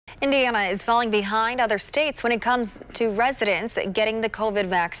Indiana is falling behind other states when it comes to residents getting the COVID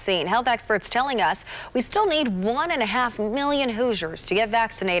vaccine. Health experts telling us we still need 1.5 million Hoosiers to get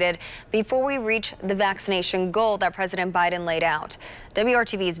vaccinated before we reach the vaccination goal that President Biden laid out.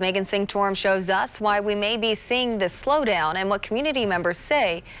 WRTV's Sanctorum shows us why we may be seeing this slowdown and what community members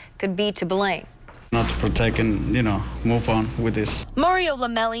say could be to blame. Not to protect and, move on with this. Mario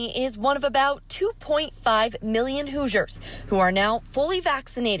Lamelli is one of about 2.5 million Hoosiers who are now fully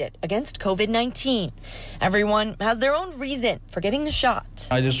vaccinated against COVID-19. Everyone has their own reason for getting the shot.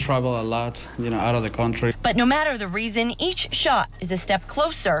 I just travel a lot, out of the country. But no matter the reason, each shot is a step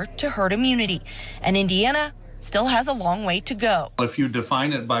closer to herd immunity. And Indiana still has a long way to go. If you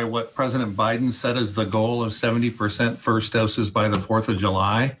define it by what President Biden said as the goal of 70% first doses by the 4th of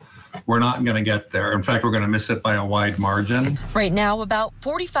July, we're not going to get there. In fact, we're going to miss it by a wide margin. Right now, about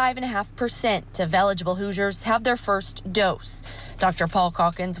 45.5% of eligible Hoosiers have their first dose. Dr. Paul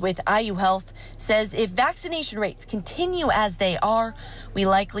Calkins with IU Health says if vaccination rates continue as they are, we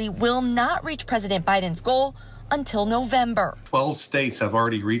likely will not reach President Biden's goal until November. 12 states have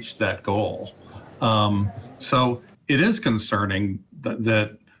already reached that goal. So it is concerning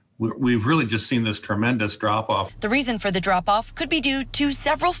that we've really just seen this tremendous drop-off. The reason for the drop-off could be due to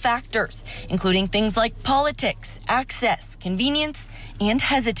several factors, including things like politics, access, convenience, and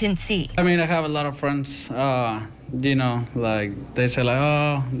hesitancy. I have a lot of friends, they say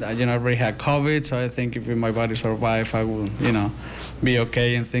oh, I already had COVID, so I think if my body survive, I will, be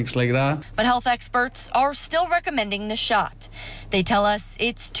okay and things like that. But health experts are still recommending the shot. They tell us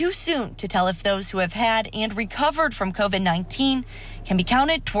it's too soon to tell if those who have had and recovered from COVID-19 can be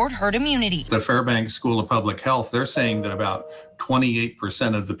counted toward herd immunity. The Fairbanks School of Public Health, they're saying that about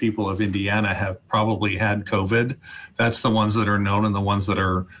 28% of the people of Indiana have probably had COVID. That's the ones that are known and the ones that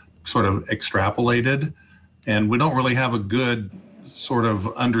are sort of extrapolated. And we don't really have a good sort of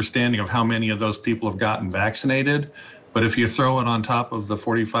understanding of how many of those people have gotten vaccinated. But if you throw it on top of the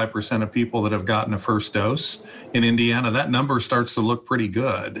 45% of people that have gotten a first dose in Indiana, that number starts to look pretty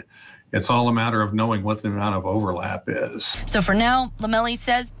good. It's all a matter of knowing what the amount of overlap is. So for now, Lamelli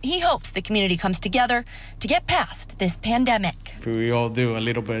says he hopes the community comes together to get past this pandemic. If we all do a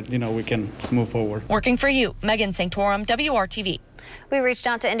little bit, we can move forward. Working for you, Sanctorum, WRTV. We reached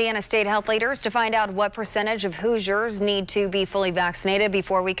out to Indiana state health leaders to find out what percentage of Hoosiers need to be fully vaccinated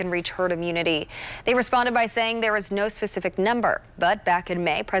before we can reach herd immunity. They responded by saying there is no specific number. But back in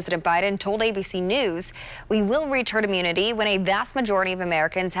May, President Biden told ABC News we will reach herd immunity when a vast majority of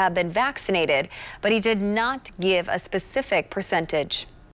Americans have been vaccinated, but he did not give a specific percentage.